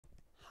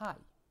Hi,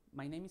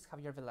 my name is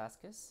Javier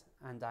Velasquez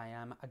and I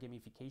am a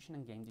gamification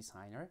and game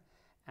designer,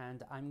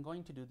 and I'm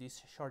going to do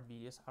these short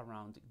videos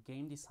around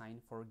game design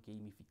for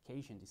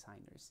gamification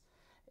designers.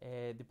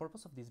 The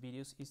purpose of these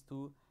videos is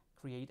to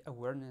create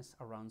awareness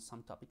around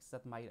some topics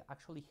that might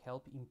actually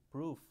help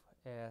improve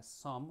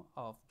some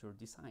of your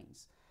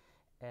designs.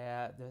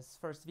 This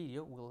first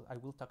video I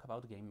will talk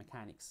about game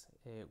mechanics,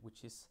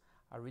 which is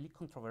a really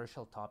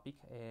controversial topic.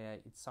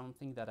 It's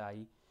something that I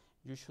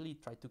usually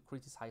try to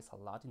criticize a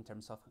lot in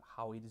terms of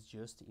how it is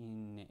used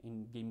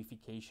in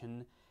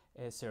gamification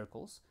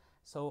circles.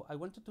 So I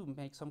wanted to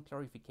make some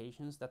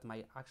clarifications that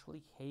might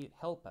actually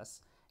help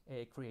us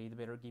create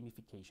better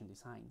gamification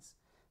designs.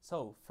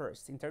 So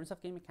first, in terms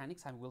of game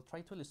mechanics, I will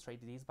try to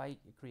illustrate this by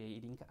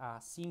creating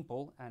a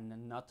simple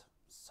and not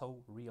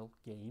so real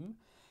game.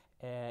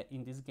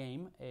 In this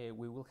game,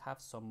 we will have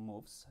some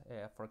moves.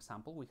 For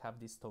example, we have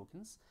these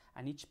tokens,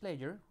 and each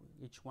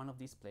one of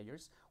these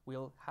players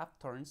will have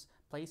turns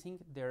placing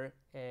their,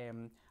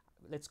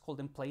 let's call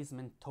them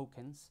placement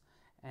tokens,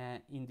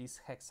 in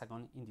this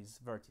hexagon, in these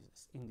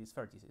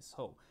vertices.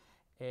 So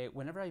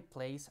whenever I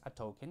place a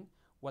token,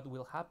 what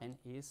will happen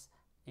is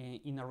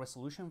in a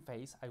resolution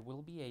phase, I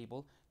will be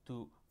able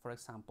to, for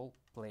example,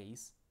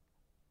 place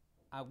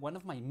one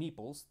of my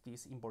meeples.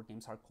 These in board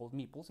games are called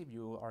meeples if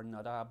you are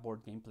not a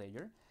board game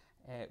player.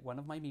 One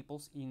of my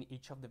meeples in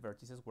each of the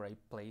vertices where I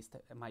placed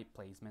my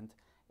placement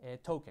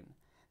token.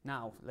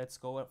 Now let's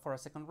go for a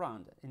second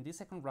round. In this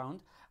second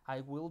round,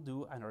 I will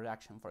do another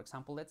action. For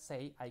example, let's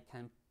say I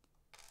can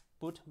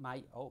put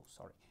my,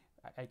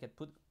 I can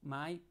put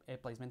my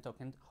placement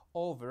token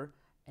over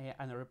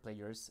another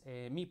player's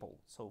meeple.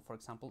 So for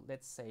example,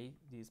 let's say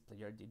this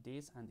player did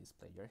this and this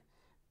player,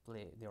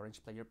 the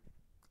orange player,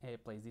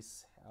 place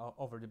this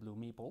over the blue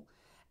meeple.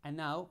 And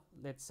now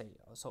let's say,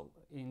 so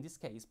in this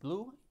case,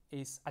 blue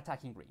is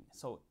attacking green.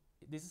 So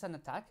this is an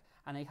attack,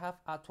 and I have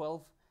a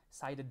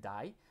 12-sided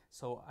die.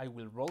 So I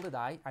will roll the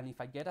die, and if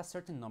I get a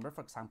certain number,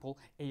 for example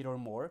 8 or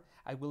more,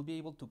 I will be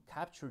able to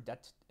capture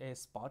that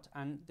spot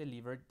and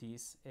deliver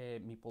this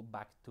meeple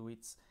back to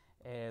its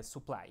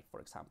supply, for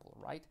example,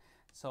 right?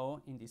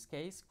 So in this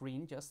case,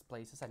 green just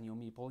places a new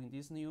meeple in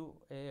this new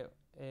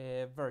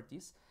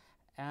vertex,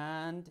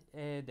 and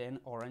then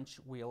orange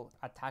will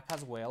attack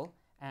as well,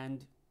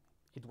 and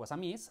it was a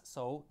miss,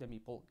 so the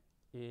meeple,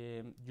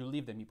 you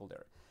leave the meeple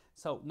there.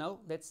 So now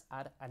let's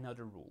add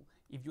another rule.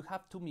 If you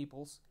have two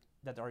meeples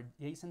that are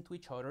adjacent to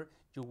each other,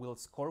 you will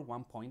score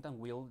 1 point, and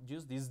we'll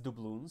use these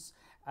doubloons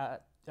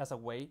as a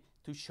way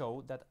to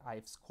show that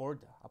I've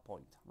scored a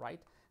point,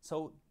 right?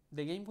 So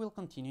the game will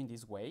continue in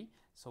this way.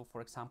 So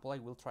for example, I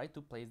will try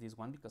to place this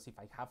one, because if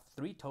I have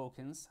 3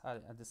 tokens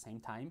at the same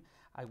time,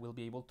 I will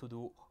be able to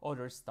do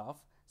other stuff.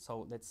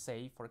 So let's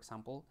say, for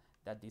example,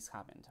 that this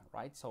happened,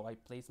 right? So I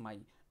place my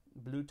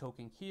blue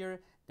token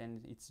here,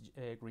 then it's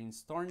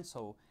green's turn,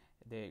 so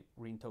the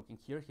green token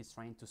here, he's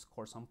trying to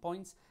score some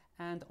points,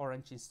 and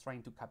orange is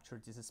trying to capture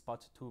this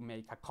spot to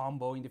make a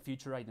combo in the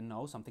future, I don't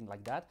know, something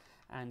like that,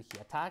 and he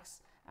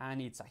attacks,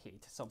 and it's a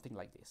hit, something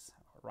like this,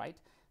 right?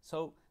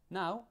 So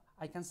now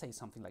I can say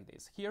something like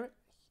this. Here,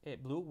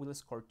 blue will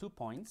score 2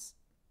 points,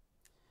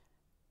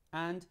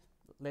 and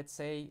let's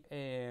say,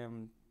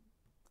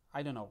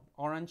 I don't know,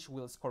 orange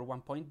will score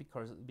 1 point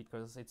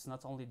because it's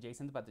not only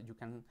adjacent, but you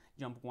can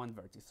jump one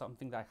vertex,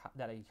 something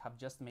that I have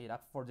just made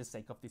up for the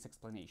sake of this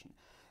explanation.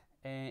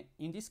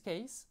 In this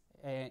case,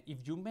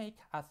 if you make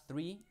a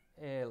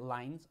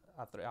line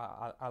of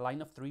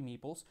 3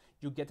 meeples,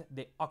 you get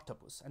the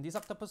octopus, and this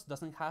octopus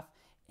doesn't have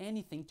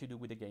anything to do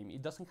with the game.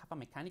 It doesn't have a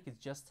mechanic. It's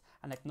just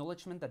an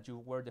acknowledgement that you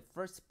were the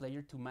first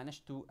player to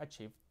manage to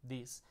achieve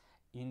this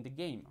in the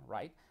game,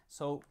 right?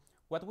 So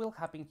what will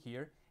happen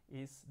here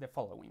is the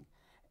following.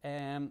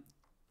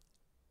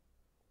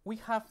 We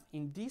have,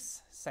 in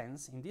this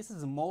sense, in this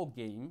small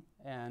game,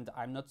 and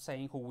I'm not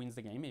saying who wins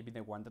the game, maybe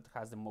the one that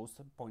has the most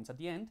points at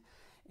the end.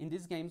 In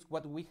these games,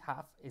 what we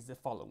have is the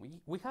following.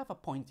 We have a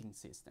pointing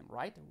system,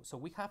 right? So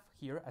we have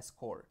here a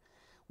score.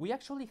 We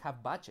actually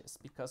have badges,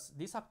 because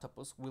this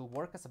octopus will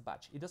work as a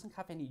badge. It doesn't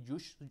have any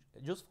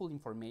useful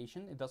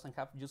information. It doesn't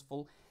have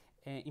useful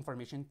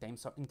information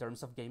in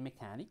terms of game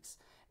mechanics.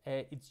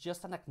 It's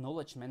just an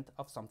acknowledgement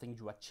of something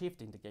you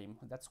achieved in the game.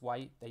 That's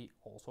why they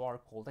also are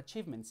called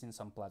achievements in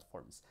some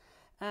platforms.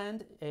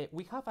 And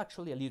we have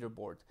actually a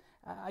leaderboard.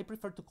 I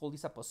prefer to call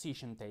this a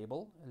position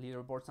table.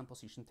 Leaderboards and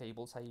position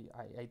tables,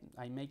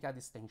 I make a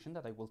distinction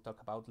that I will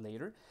talk about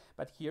later.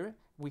 But here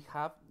we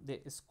have the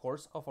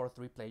scores of our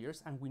 3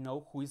 players, and we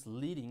know who is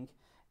leading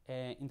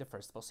in the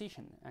first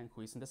position, and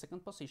who is in the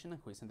second position,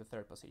 and who is in the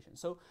third position.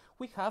 So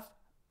we have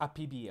a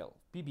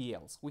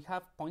PBLs. We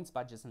have points,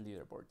 badges, and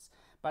leaderboards.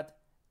 But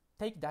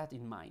take that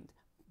in mind.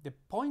 The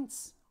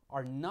points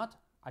are not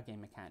a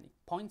game mechanic.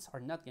 Points are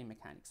not game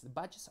mechanics. The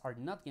badges are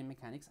not game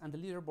mechanics, and the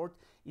leaderboard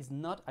is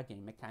not a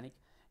game mechanic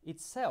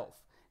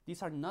itself.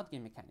 These are not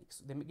game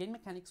mechanics. The game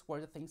mechanics were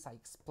the things I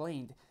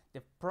explained,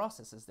 the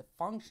processes, the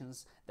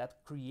functions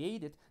that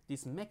created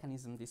this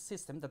mechanism, this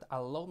system that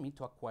allow me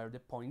to acquire the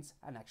points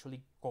and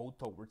actually go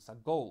towards a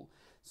goal.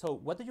 So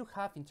what do you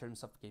have in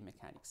terms of game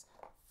mechanics?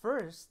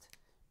 First,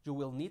 you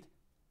will need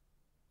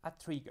a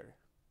trigger,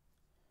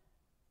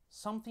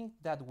 something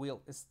that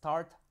will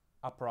start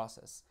a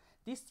process.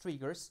 These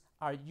triggers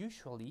are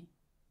usually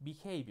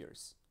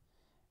behaviors,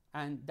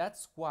 and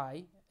that's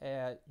why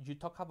you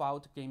talk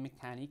about game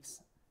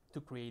mechanics to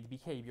create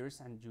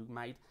behaviors, and you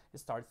might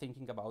start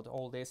thinking about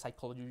all the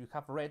psychology you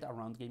have read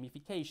around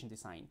gamification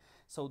design.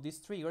 So these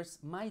triggers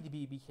might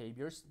be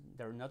behaviors.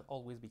 They're not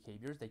always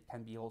behaviors, they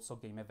can be also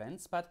game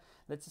events, but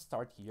let's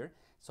start here.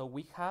 So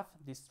we have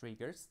these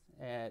triggers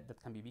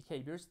that can be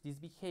behaviors. These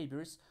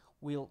behaviors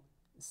will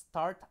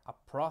start a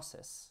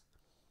process,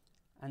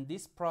 and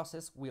this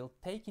process will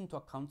take into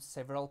account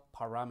several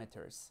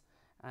parameters.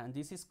 And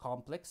this is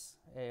complex.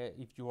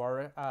 If you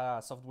are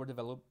software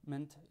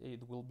development,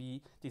 it will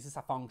be, this is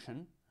a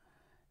function.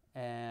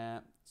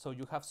 So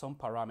you have some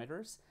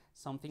parameters,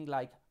 something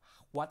like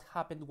what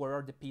happened, where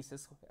are the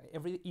pieces,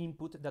 every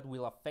input that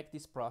will affect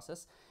this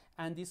process,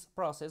 and this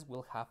process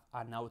will have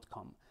an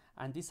outcome.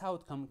 And this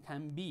outcome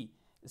can be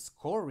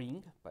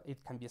scoring, but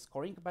it can be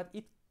scoring, but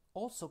it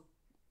also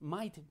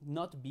might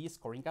not be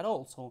scoring at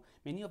all. So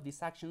many of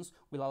these actions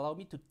will allow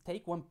me to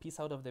take one piece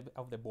out of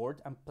the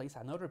board and place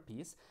another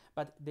piece,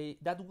 but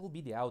that will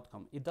be the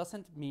outcome. It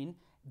doesn't mean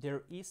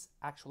there is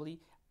actually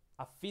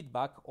a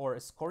feedback or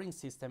a scoring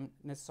system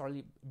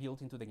necessarily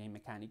built into the game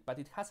mechanic, but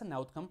it has an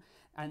outcome,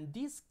 and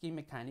these game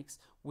mechanics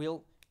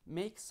will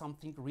make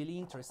something really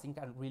interesting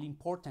and really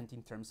important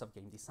in terms of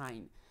game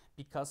design,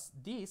 because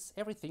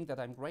everything that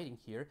I'm writing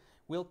here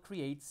will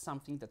create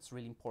something that's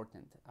really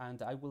important,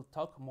 and I will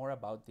talk more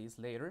about this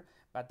later,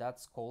 but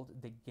that's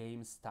called the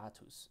game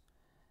status.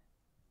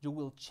 You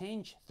will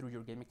change through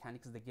your game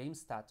mechanics. The game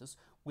status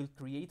will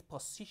create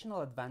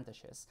positional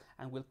advantages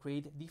and will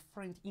create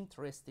different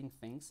interesting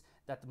things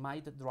that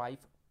might drive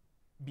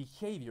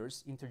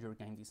behaviors into your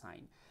game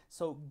design.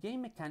 So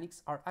game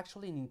mechanics are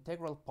actually an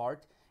integral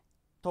part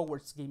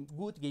towards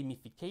good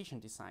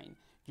gamification design.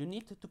 You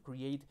need to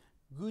create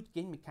good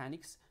game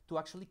mechanics to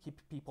actually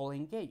keep people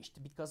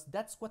engaged, because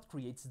that's what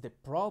creates the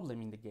problem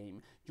in the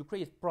game. You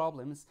create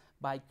problems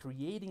by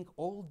creating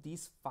all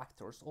these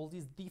factors, all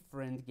these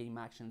different game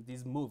actions,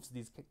 these moves,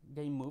 these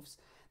game moves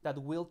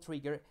that will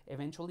trigger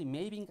eventually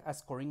maybe a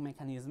scoring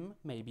mechanism,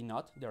 maybe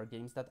not. There are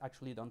games that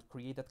actually don't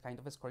create that kind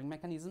of scoring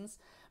mechanisms,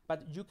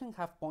 but you can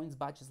have points,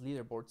 badges,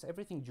 leaderboards,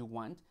 everything you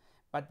want,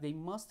 but they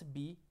must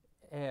be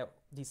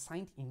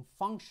designed in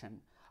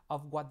function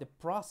of what the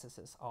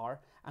processes are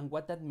and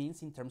what that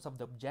means in terms of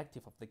the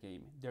objective of the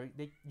game.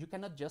 You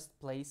cannot just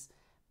place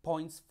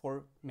points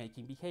for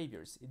making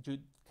behaviors.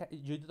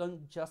 You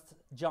don't just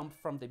jump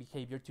from the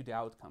behavior to the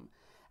outcome.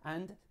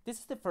 And this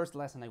is the first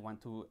lesson I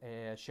want to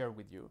share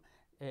with you.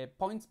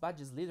 Points,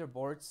 badges,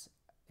 leaderboards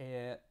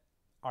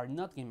are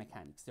not game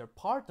mechanics. They're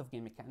part of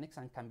game mechanics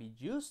and can be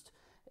used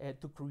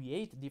to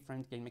create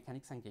different game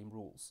mechanics and game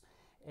rules.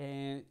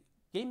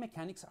 Game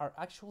mechanics are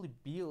actually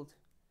built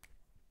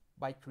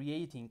by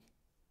creating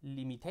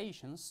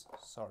limitations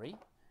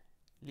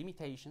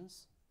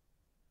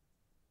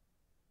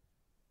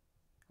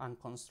and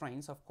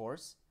constraints, of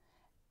course,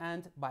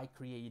 and by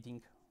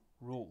creating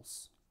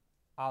rules,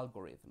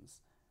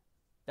 algorithms.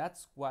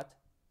 That's what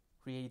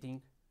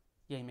creating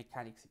game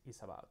mechanics is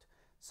about.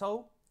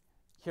 So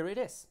here it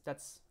is.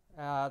 That's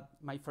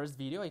my first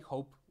video. I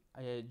hope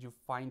you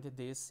find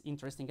this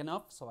interesting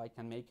enough so I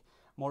can make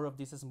more of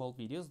these small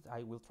videos.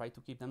 I will try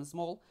to keep them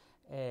small,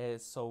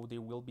 so they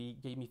will be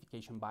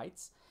gamification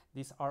bites.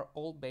 These are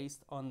all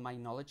based on my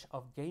knowledge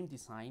of game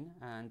design,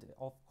 and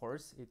of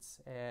course it's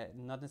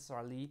not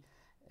necessarily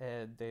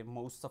the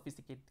most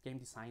sophisticated game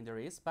design there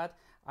is, but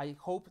I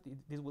hope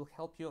this will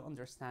help you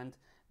understand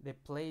the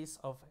place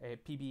of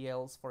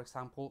PBLs, for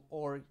example,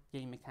 or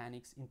game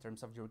mechanics in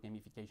terms of your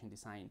gamification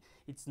design.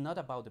 It's not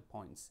about the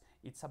points,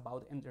 it's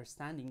about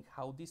understanding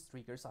how these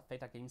triggers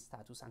affect a game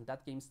status, and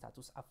that game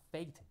status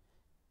affect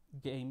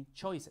game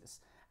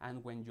choices.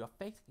 And when you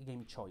affect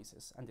game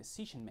choices and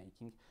decision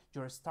making,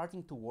 you're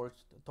starting to work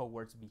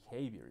towards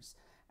behaviors,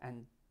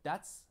 and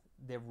that's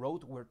the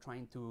road we're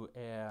trying to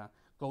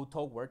go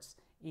towards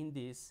in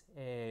this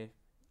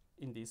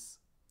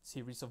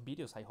series of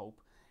videos, I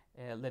hope.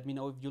 Let me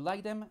know if you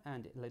like them,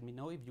 and let me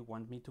know if you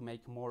want me to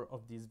make more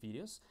of these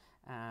videos.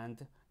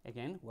 And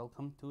again,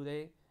 welcome to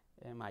the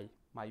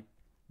my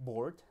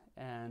board,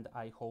 and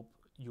I hope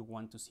you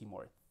want to see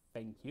more.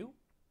 Thank you,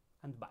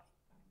 and bye.